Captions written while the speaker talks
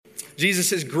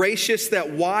Jesus is gracious that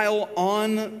while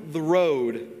on the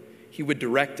road, he would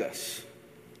direct us.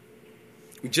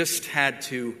 We just had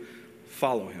to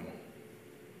follow him.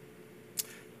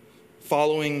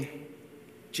 Following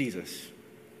Jesus.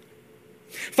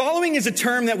 Following is a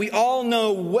term that we all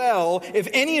know well if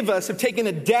any of us have taken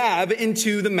a dab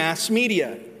into the mass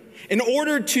media. In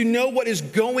order to know what is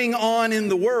going on in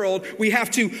the world, we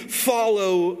have to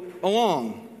follow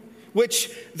along.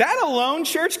 Which, that alone,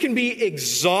 church, can be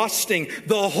exhausting.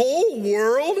 The whole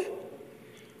world,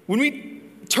 when we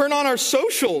turn on our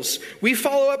socials, we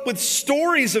follow up with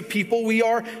stories of people we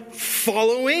are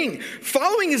following.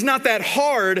 Following is not that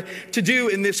hard to do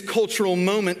in this cultural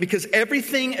moment because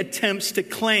everything attempts to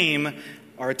claim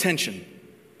our attention.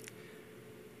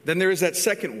 Then there is that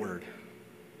second word,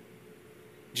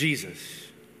 Jesus.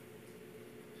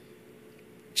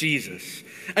 Jesus.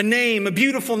 A name, a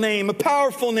beautiful name, a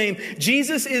powerful name.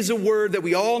 Jesus is a word that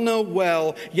we all know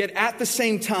well, yet at the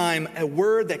same time, a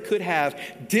word that could have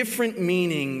different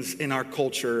meanings in our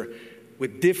culture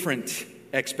with different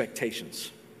expectations.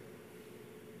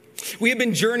 We have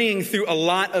been journeying through a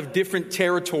lot of different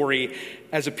territory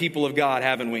as a people of God,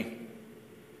 haven't we?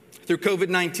 Through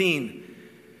COVID-19,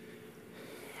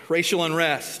 racial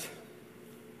unrest,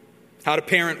 how to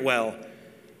parent well,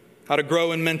 how to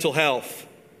grow in mental health,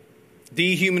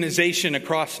 dehumanization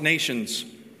across nations,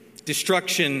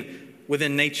 destruction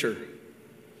within nature.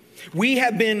 We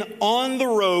have been on the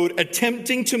road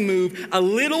attempting to move a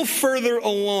little further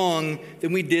along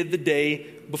than we did the day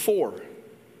before.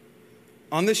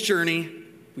 On this journey,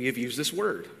 we have used this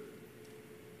word,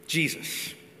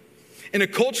 Jesus. In a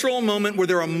cultural moment where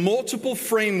there are multiple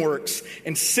frameworks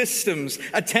and systems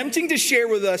attempting to share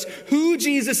with us who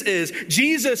Jesus is,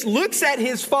 Jesus looks at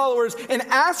his followers and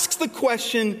asks the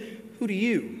question, who do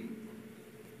you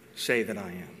say that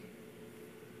I am?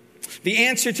 The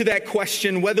answer to that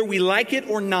question, whether we like it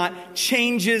or not,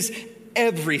 changes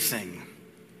everything.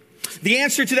 The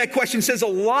answer to that question says a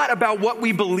lot about what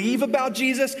we believe about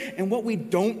Jesus and what we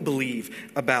don't believe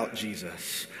about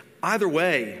Jesus. Either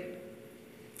way,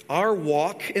 our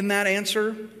walk in that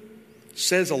answer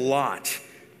says a lot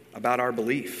about our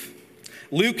belief.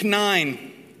 Luke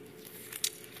 9,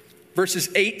 verses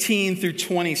 18 through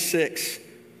 26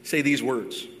 say these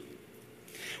words.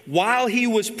 While he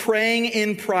was praying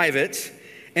in private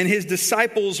and his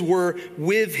disciples were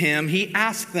with him, he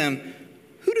asked them,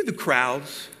 who do the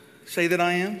crowds say that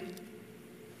I am?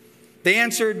 They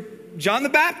answered, John the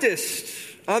Baptist,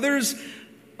 others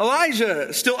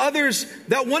Elijah, still others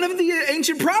that one of the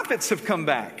ancient prophets have come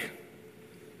back.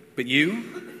 But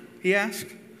you, he asked,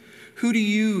 who do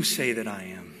you say that I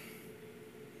am?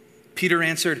 Peter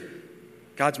answered,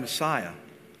 God's Messiah.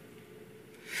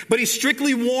 But he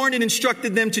strictly warned and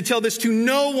instructed them to tell this to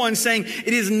no one, saying,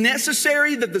 it is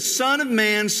necessary that the Son of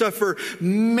Man suffer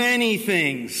many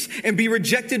things and be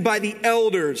rejected by the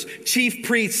elders, chief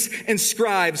priests, and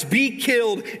scribes, be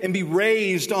killed and be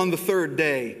raised on the third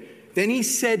day. Then he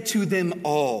said to them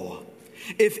all,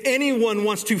 if anyone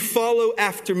wants to follow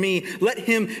after me, let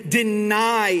him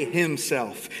deny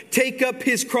himself, take up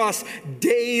his cross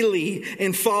daily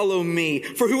and follow me.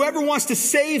 For whoever wants to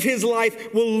save his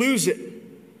life will lose it.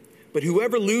 But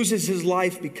whoever loses his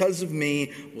life because of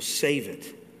me will save it.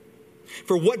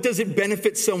 For what does it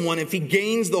benefit someone if he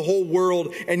gains the whole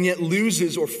world and yet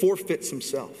loses or forfeits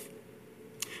himself?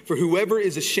 For whoever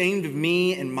is ashamed of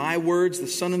me and my words, the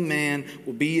Son of Man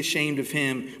will be ashamed of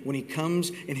him when he comes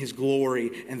in his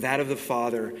glory and that of the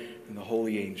Father and the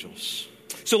holy angels.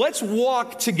 So let's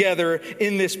walk together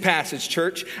in this passage,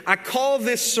 church. I call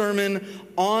this sermon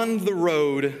On the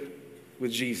Road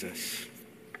with Jesus.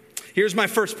 Here's my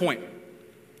first point.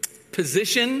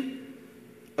 Position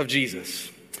of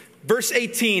Jesus. Verse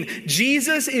 18,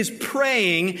 Jesus is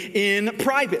praying in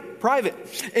private.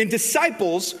 And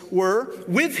disciples were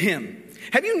with him.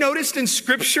 Have you noticed in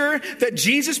Scripture that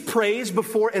Jesus prays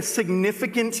before a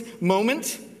significant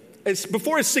moment?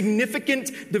 Before a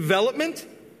significant development?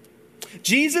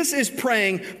 Jesus is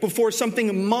praying before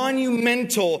something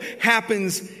monumental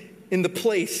happens in the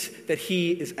place that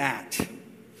he is at.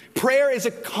 Prayer is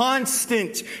a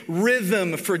constant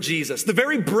rhythm for Jesus. The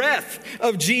very breath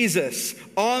of Jesus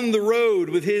on the road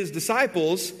with his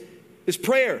disciples is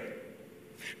prayer.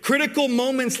 Critical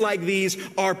moments like these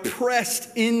are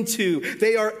pressed into,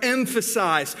 they are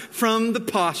emphasized from the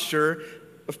posture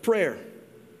of prayer.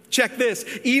 Check this.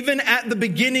 Even at the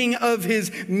beginning of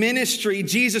his ministry,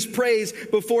 Jesus prays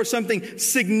before something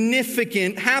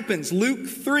significant happens. Luke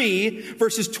 3,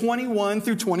 verses 21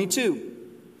 through 22.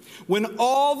 When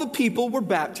all the people were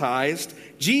baptized,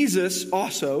 Jesus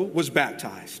also was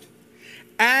baptized.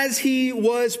 As he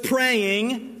was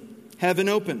praying, heaven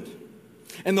opened.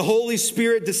 And the Holy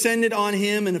Spirit descended on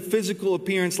him in a physical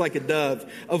appearance like a dove.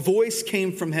 A voice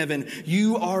came from heaven,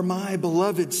 "You are my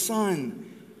beloved Son.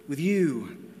 With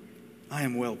you I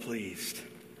am well pleased."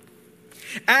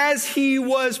 As he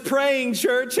was praying,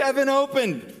 church, heaven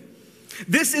opened.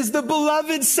 This is the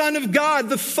beloved Son of God.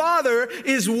 The Father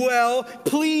is well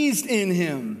pleased in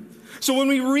him. So when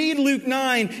we read Luke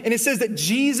 9 and it says that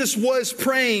Jesus was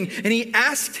praying and he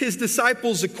asked his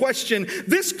disciples a question,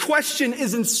 this question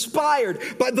is inspired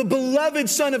by the beloved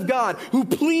Son of God who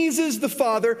pleases the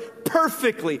Father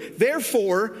perfectly.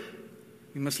 Therefore,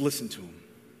 we must listen to him.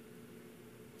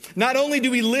 Not only do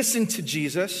we listen to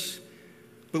Jesus,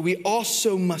 but we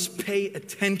also must pay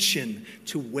attention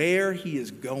to where he is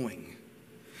going.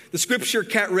 The scripture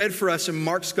Kat read for us in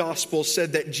Mark's gospel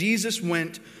said that Jesus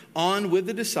went on with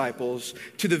the disciples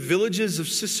to the villages of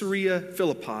Caesarea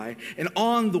Philippi, and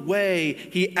on the way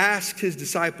he asked his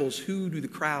disciples, "Who do the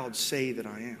crowds say that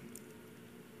I am?"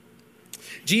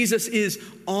 Jesus is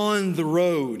on the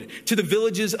road to the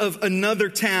villages of another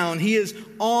town. He is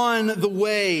on the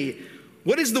way.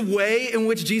 What is the way in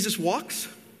which Jesus walks?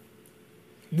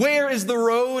 Where is the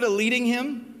road leading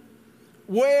him?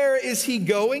 Where is he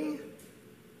going?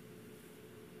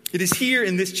 It is here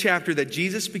in this chapter that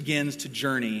Jesus begins to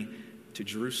journey to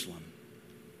Jerusalem.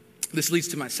 This leads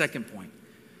to my second point.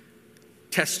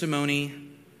 Testimony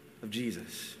of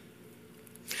Jesus.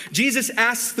 Jesus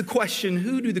asks the question,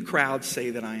 "Who do the crowds say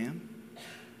that I am?"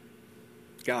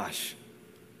 Gosh,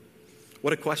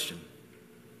 what a question.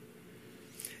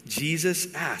 Jesus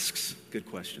asks good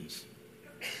questions.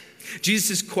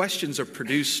 Jesus' questions are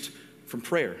produced from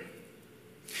prayer.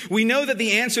 We know that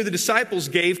the answer the disciples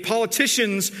gave,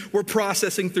 politicians were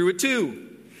processing through it too.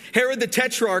 Herod the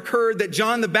Tetrarch heard that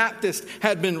John the Baptist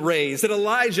had been raised, that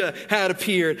Elijah had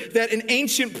appeared, that an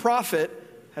ancient prophet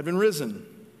had been risen.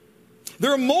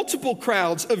 There are multiple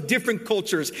crowds of different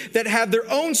cultures that have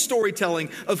their own storytelling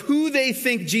of who they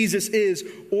think Jesus is,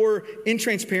 or in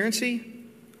transparency,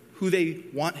 who they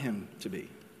want him to be.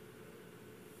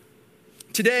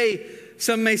 Today,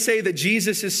 some may say that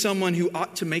Jesus is someone who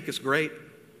ought to make us great.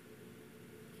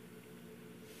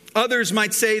 Others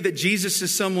might say that Jesus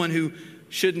is someone who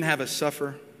shouldn't have us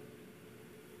suffer.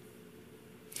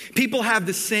 People have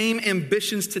the same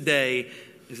ambitions today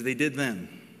as they did then.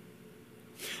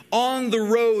 On the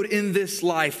road in this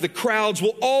life, the crowds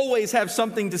will always have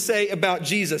something to say about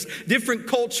Jesus. Different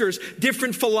cultures,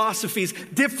 different philosophies,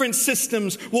 different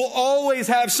systems will always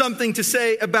have something to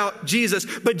say about Jesus.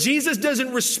 But Jesus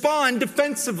doesn't respond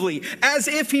defensively, as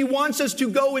if he wants us to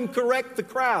go and correct the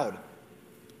crowd.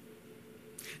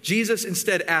 Jesus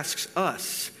instead asks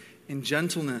us in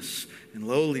gentleness and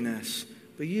lowliness,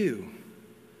 "But you,"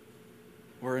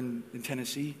 or in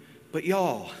Tennessee, "But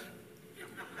y'all,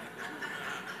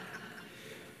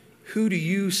 who do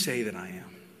you say that I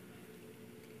am?"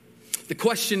 The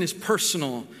question is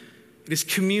personal. It is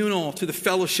communal to the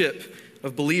fellowship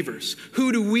of believers.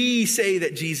 Who do we say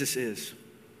that Jesus is?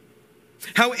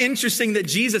 How interesting that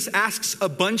Jesus asks a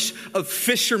bunch of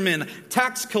fishermen,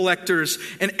 tax collectors,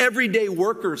 and everyday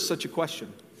workers such a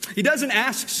question. He doesn't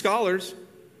ask scholars.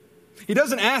 He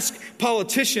doesn't ask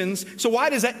politicians. So why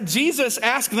does Jesus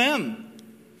ask them?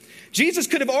 Jesus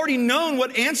could have already known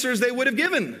what answers they would have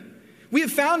given. We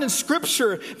have found in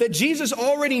Scripture that Jesus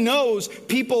already knows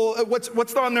people,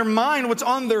 what's on their mind, what's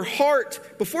on their heart,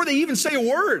 before they even say a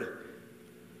word.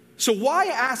 So why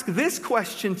ask this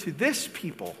question to this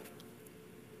people?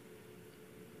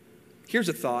 Here's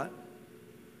a thought.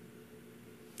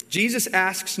 Jesus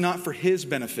asks not for his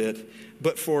benefit,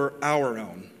 but for our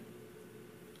own.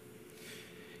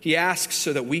 He asks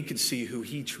so that we could see who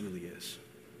he truly is.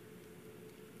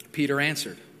 Peter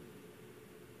answered,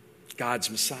 "God's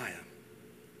Messiah."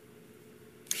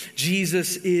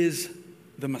 Jesus is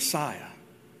the Messiah,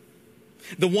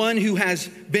 the one who has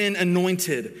been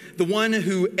anointed, the one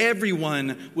who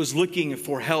everyone was looking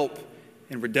for help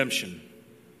and redemption.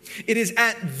 It is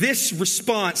at this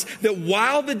response that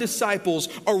while the disciples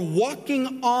are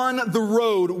walking on the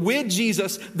road with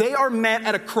Jesus, they are met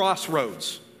at a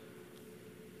crossroads.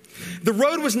 The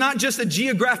road was not just a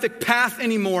geographic path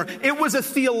anymore. It was a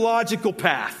theological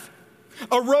path.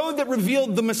 A road that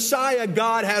revealed the Messiah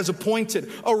God has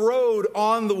appointed. A road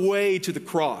on the way to the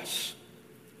cross.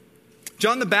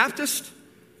 John the Baptist,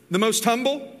 the most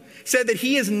humble, said that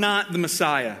he is not the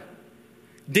Messiah.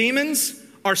 Demons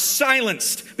are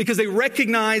silenced because they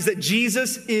recognize that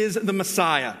Jesus is the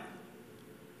Messiah.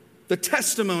 The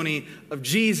testimony of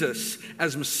Jesus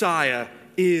as Messiah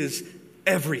is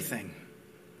everything.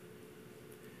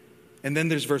 And then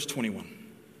there's verse 21.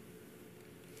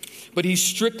 But he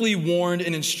strictly warned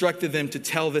and instructed them to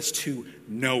tell this to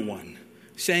no one,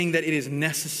 saying that it is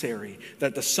necessary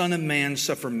that the Son of Man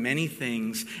suffer many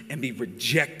things and be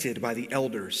rejected by the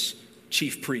elders,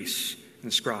 chief priests,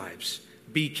 and scribes,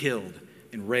 be killed,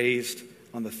 and raised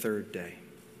on the third day.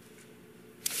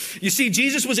 You see,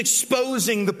 Jesus was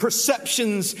exposing the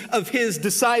perceptions of his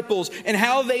disciples and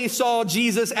how they saw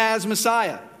Jesus as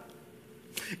Messiah.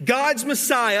 God's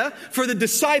Messiah for the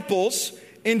disciples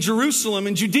in Jerusalem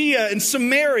and Judea and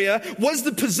Samaria was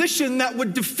the position that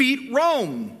would defeat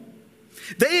Rome.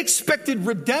 They expected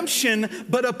redemption,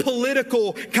 but a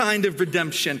political kind of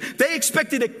redemption. They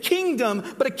expected a kingdom,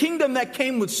 but a kingdom that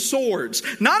came with swords,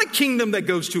 not a kingdom that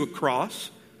goes to a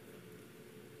cross.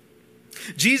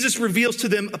 Jesus reveals to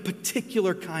them a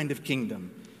particular kind of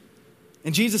kingdom.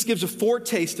 And Jesus gives a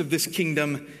foretaste of this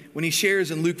kingdom when he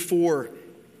shares in Luke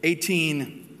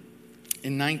 4:18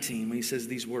 and 19, when he says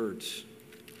these words.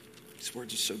 These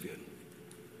words are so good.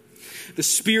 The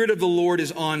Spirit of the Lord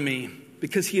is on me,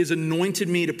 because he has anointed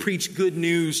me to preach good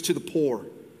news to the poor.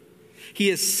 He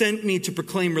has sent me to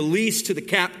proclaim release to the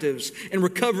captives and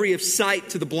recovery of sight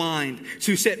to the blind,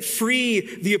 to set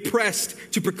free the oppressed,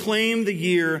 to proclaim the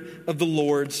year of the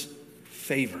Lord's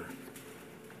favor.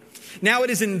 Now it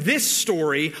is in this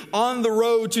story, on the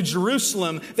road to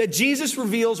Jerusalem, that Jesus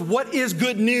reveals what is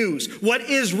good news, what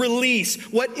is release,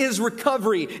 what is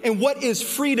recovery, and what is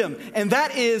freedom. And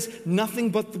that is nothing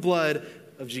but the blood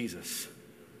of Jesus.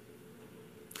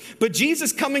 But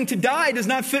Jesus coming to die does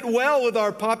not fit well with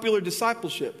our popular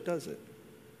discipleship, does it?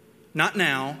 Not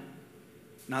now,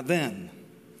 not then.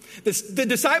 The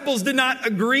disciples did not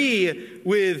agree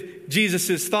with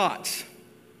Jesus' thoughts.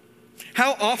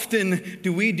 How often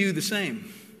do we do the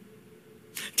same?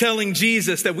 Telling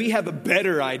Jesus that we have a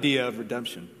better idea of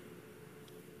redemption.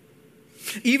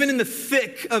 Even in the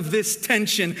thick of this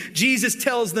tension, Jesus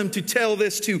tells them to tell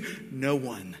this to no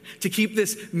one, to keep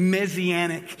this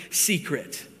messianic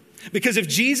secret. Because if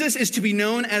Jesus is to be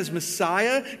known as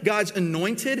Messiah, God's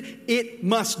anointed, it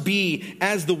must be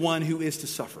as the one who is to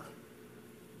suffer.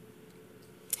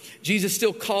 Jesus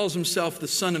still calls himself the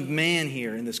Son of Man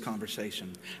here in this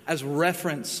conversation, as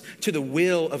reference to the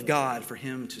will of God for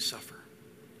him to suffer.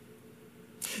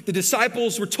 The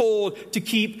disciples were told to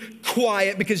keep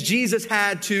quiet because Jesus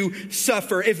had to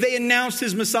suffer. If they announced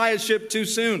his messiahship too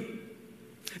soon,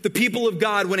 the people of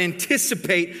God would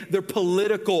anticipate their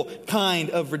political kind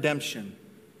of redemption.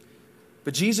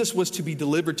 But Jesus was to be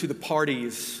delivered to the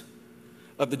parties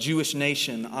of the Jewish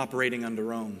nation operating under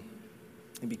Rome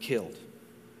and be killed.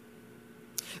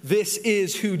 This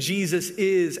is who Jesus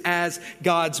is as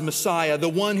God's Messiah, the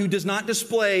one who does not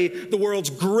display the world's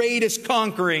greatest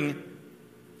conquering,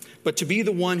 but to be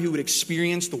the one who would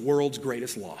experience the world's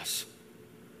greatest loss.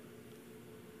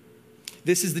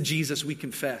 This is the Jesus we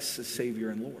confess as Savior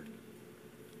and Lord.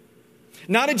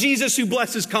 Not a Jesus who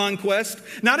blesses conquest,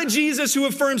 not a Jesus who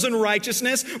affirms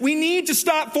unrighteousness. We need to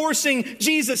stop forcing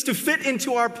Jesus to fit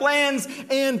into our plans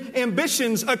and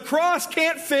ambitions. A cross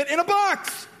can't fit in a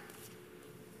box.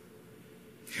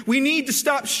 We need to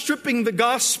stop stripping the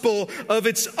gospel of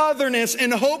its otherness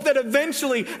and hope that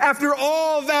eventually, after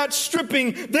all that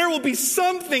stripping, there will be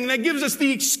something that gives us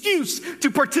the excuse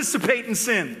to participate in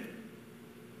sin.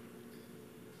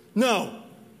 No.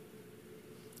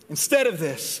 Instead of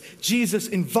this, Jesus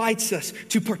invites us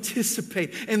to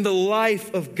participate in the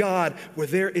life of God where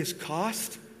there is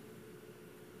cost,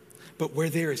 but where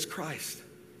there is Christ.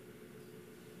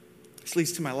 This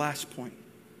leads to my last point.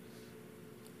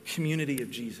 Community of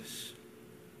Jesus.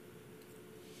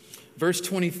 Verse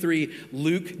 23,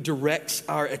 Luke directs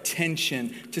our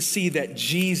attention to see that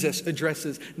Jesus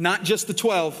addresses not just the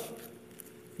 12,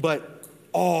 but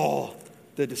all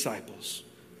the disciples.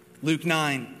 Luke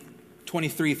 9,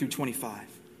 23 through 25.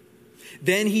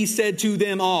 Then he said to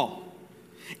them all,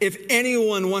 if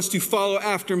anyone wants to follow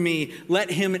after me, let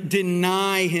him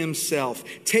deny himself,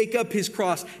 take up his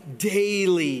cross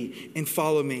daily and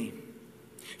follow me.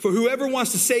 For whoever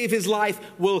wants to save his life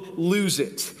will lose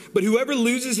it. But whoever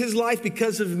loses his life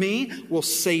because of me will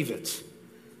save it.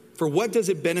 For what does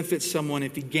it benefit someone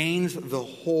if he gains the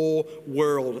whole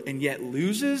world and yet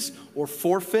loses or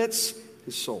forfeits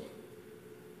his soul?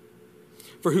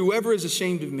 For whoever is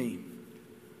ashamed of me,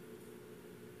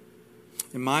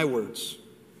 in my words,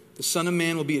 the Son of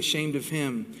Man will be ashamed of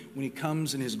him when he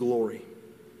comes in his glory,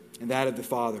 and that of the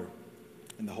Father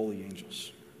and the holy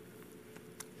angels.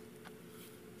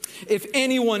 If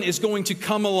anyone is going to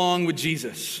come along with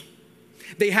Jesus,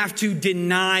 they have to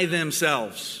deny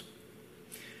themselves,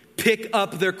 pick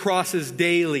up their crosses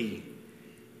daily,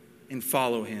 and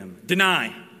follow him.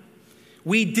 Deny.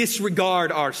 We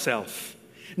disregard ourselves.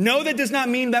 No, that does not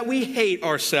mean that we hate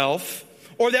ourselves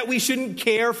or that we shouldn't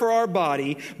care for our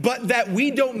body, but that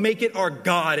we don't make it our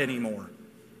God anymore.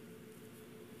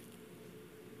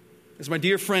 As my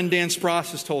dear friend Dan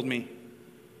Spross has told me,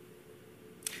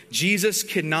 Jesus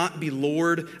cannot be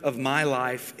Lord of my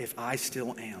life if I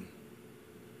still am.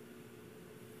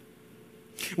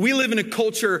 We live in a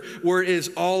culture where it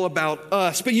is all about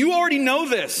us. But you already know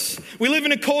this. We live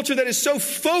in a culture that is so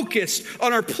focused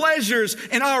on our pleasures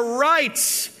and our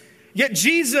rights. Yet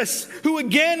Jesus, who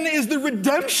again is the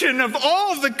redemption of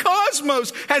all of the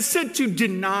cosmos, has said to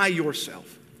deny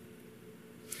yourself.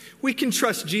 We can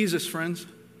trust Jesus, friends.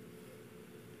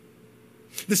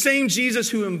 The same Jesus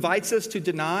who invites us to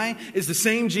deny is the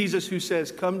same Jesus who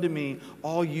says, "Come to me,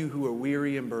 all you who are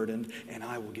weary and burdened, and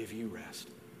I will give you rest."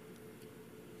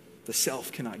 The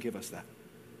self cannot give us that.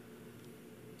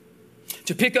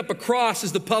 To pick up a cross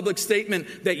is the public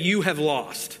statement that you have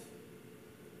lost.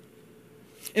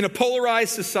 In a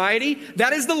polarized society,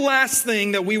 that is the last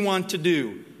thing that we want to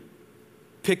do.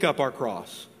 Pick up our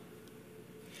cross.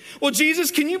 Well,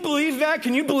 Jesus, can you believe that?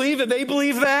 Can you believe that they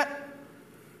believe that?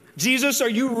 Jesus, are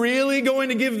you really going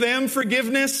to give them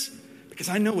forgiveness? Because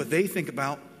I know what they think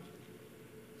about.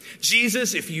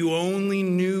 Jesus, if you only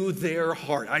knew their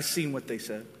heart. I've seen what they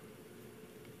said.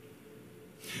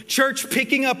 Church,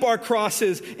 picking up our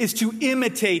crosses is to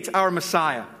imitate our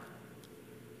Messiah.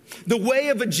 The way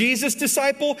of a Jesus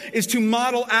disciple is to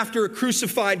model after a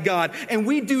crucified God. And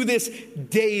we do this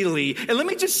daily. And let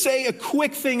me just say a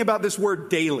quick thing about this word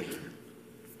daily.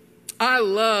 I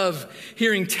love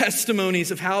hearing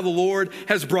testimonies of how the Lord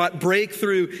has brought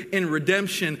breakthrough and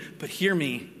redemption. But hear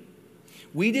me.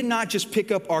 We did not just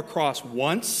pick up our cross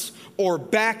once or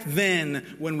back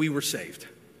then when we were saved.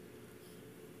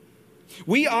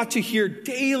 We ought to hear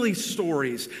daily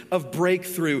stories of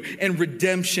breakthrough and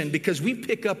redemption because we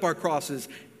pick up our crosses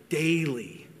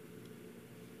daily,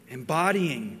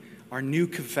 embodying our new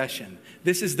confession.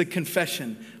 This is the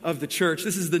confession of the church.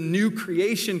 This is the new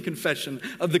creation confession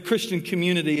of the Christian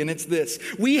community, and it's this: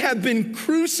 we have been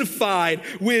crucified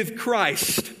with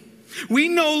Christ. We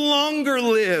no longer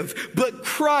live, but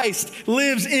Christ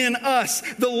lives in us.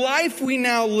 The life we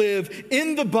now live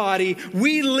in the body,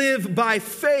 we live by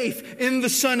faith in the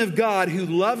Son of God who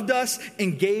loved us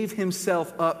and gave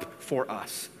himself up for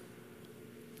us.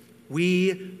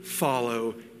 We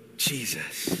follow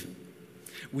Jesus.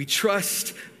 We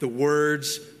trust the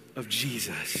words of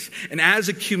Jesus. And as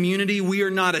a community, we are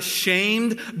not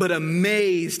ashamed, but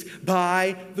amazed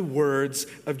by the words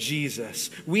of Jesus.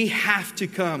 We have to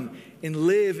come and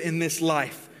live in this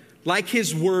life like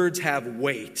his words have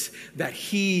weight, that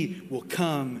he will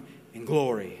come in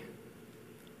glory.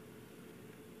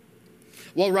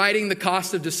 While writing The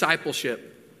Cost of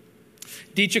Discipleship,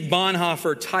 Dietrich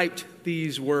Bonhoeffer typed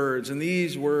these words, and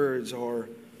these words are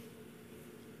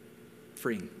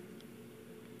freeing.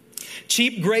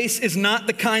 Cheap grace is not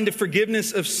the kind of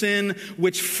forgiveness of sin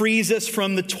which frees us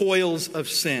from the toils of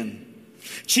sin.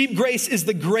 Cheap grace is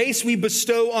the grace we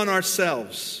bestow on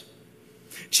ourselves.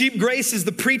 Cheap grace is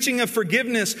the preaching of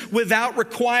forgiveness without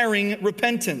requiring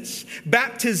repentance.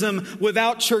 Baptism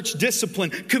without church discipline.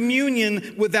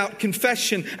 Communion without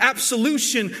confession.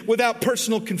 Absolution without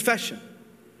personal confession.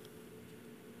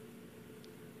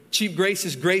 Cheap grace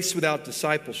is grace without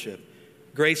discipleship.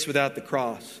 Grace without the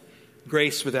cross.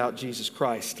 Grace without Jesus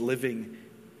Christ living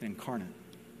and incarnate.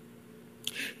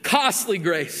 Costly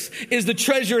grace is the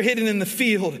treasure hidden in the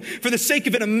field. For the sake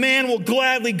of it, a man will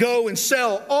gladly go and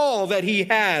sell all that he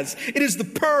has. It is the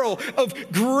pearl of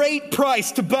great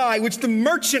price to buy, which the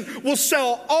merchant will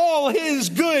sell all his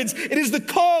goods. It is the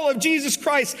call of Jesus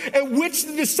Christ at which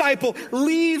the disciple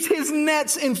leaves his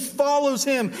nets and follows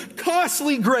him.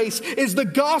 Costly grace is the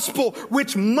gospel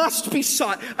which must be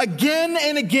sought again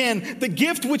and again, the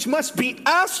gift which must be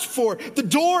asked for, the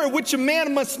door at which a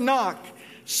man must knock.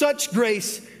 Such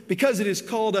grace, because it has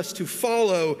called us to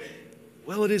follow,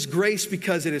 well, it is grace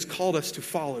because it has called us to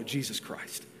follow Jesus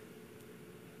Christ.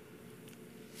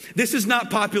 This is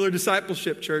not popular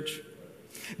discipleship, church.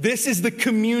 This is the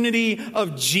community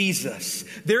of Jesus.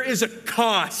 There is a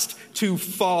cost to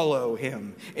follow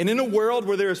him. And in a world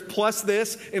where there is plus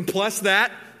this and plus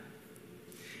that,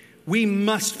 we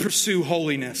must pursue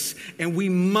holiness and we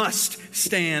must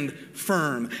stand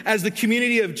firm. As the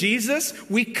community of Jesus,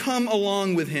 we come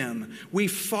along with him. We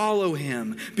follow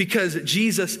him because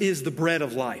Jesus is the bread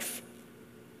of life,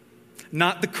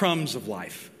 not the crumbs of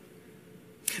life.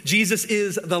 Jesus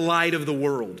is the light of the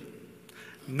world,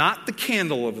 not the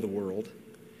candle of the world.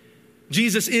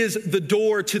 Jesus is the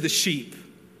door to the sheep,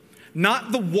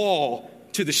 not the wall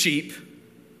to the sheep.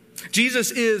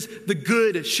 Jesus is the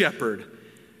good shepherd,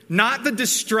 not the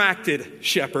distracted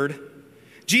shepherd.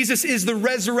 Jesus is the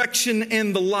resurrection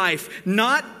and the life,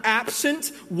 not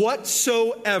absent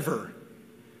whatsoever.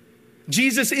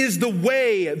 Jesus is the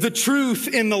way, the truth,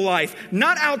 and the life,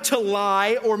 not out to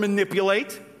lie or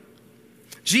manipulate.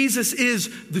 Jesus is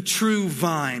the true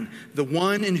vine, the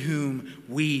one in whom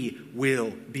we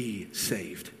will be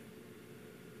saved.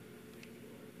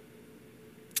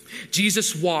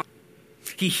 Jesus walks,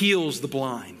 he heals the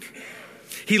blind.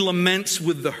 He laments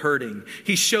with the hurting.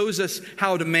 He shows us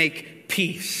how to make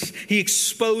peace. He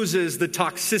exposes the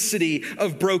toxicity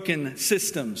of broken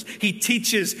systems. He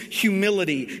teaches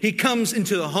humility. He comes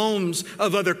into the homes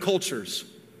of other cultures.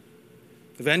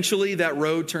 Eventually, that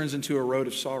road turns into a road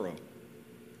of sorrow.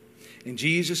 And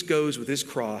Jesus goes with his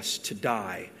cross to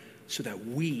die so that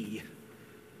we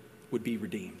would be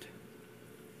redeemed.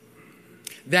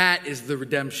 That is the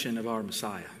redemption of our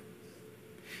Messiah.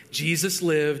 Jesus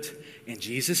lived and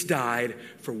Jesus died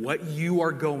for what you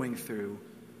are going through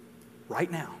right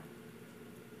now.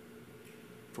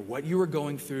 For what you are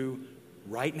going through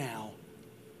right now,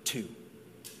 too.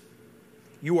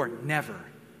 You are never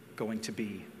going to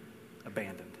be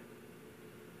abandoned.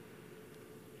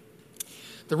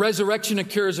 The resurrection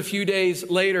occurs a few days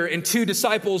later, and two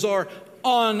disciples are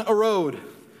on a road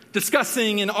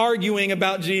discussing and arguing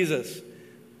about Jesus.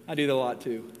 I do that a lot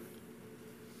too.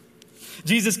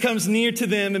 Jesus comes near to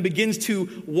them and begins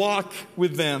to walk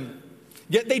with them.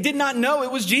 Yet they did not know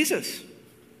it was Jesus.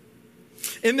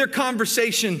 In their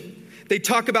conversation, they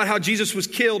talk about how Jesus was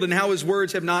killed and how his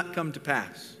words have not come to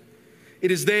pass.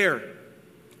 It is there,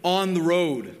 on the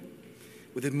road,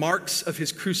 with the marks of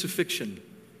his crucifixion,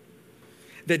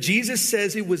 that Jesus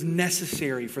says it was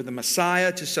necessary for the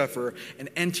Messiah to suffer and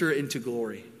enter into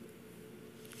glory.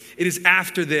 It is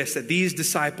after this that these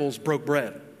disciples broke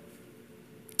bread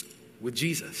with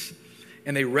Jesus,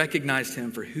 and they recognized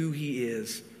him for who he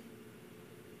is,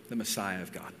 the Messiah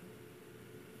of God.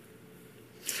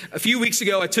 A few weeks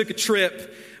ago, I took a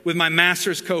trip with my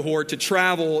master's cohort to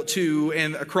travel to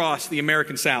and across the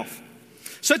American South.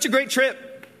 Such a great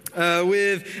trip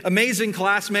with amazing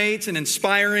classmates and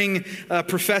inspiring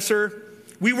professor.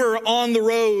 We were on the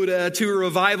road to a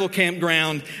revival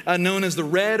campground known as the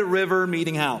Red River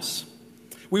Meeting House.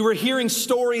 We were hearing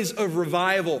stories of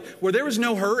revival where there was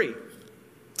no hurry,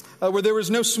 where there was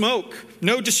no smoke,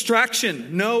 no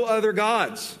distraction, no other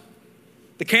gods.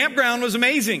 The campground was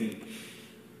amazing,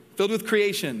 filled with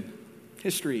creation,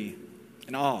 history,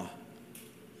 and awe.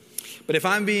 But if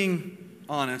I'm being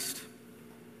honest,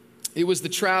 it was the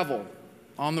travel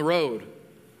on the road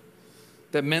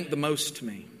that meant the most to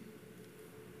me.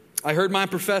 I heard my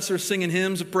professor singing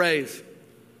hymns of praise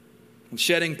and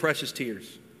shedding precious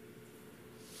tears.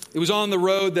 It was on the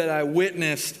road that I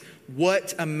witnessed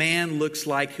what a man looks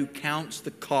like who counts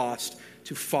the cost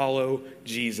to follow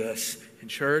Jesus. In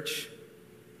church,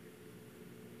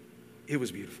 it was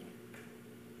beautiful.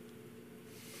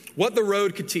 What the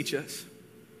road could teach us.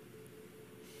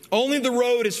 Only the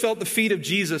road has felt the feet of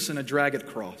Jesus in a dragged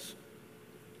cross.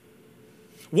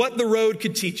 What the road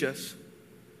could teach us.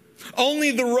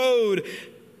 Only the road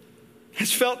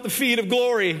has felt the feet of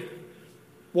glory,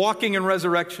 walking in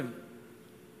resurrection.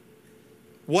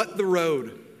 What the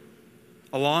road,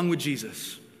 along with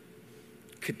Jesus,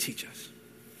 could teach us.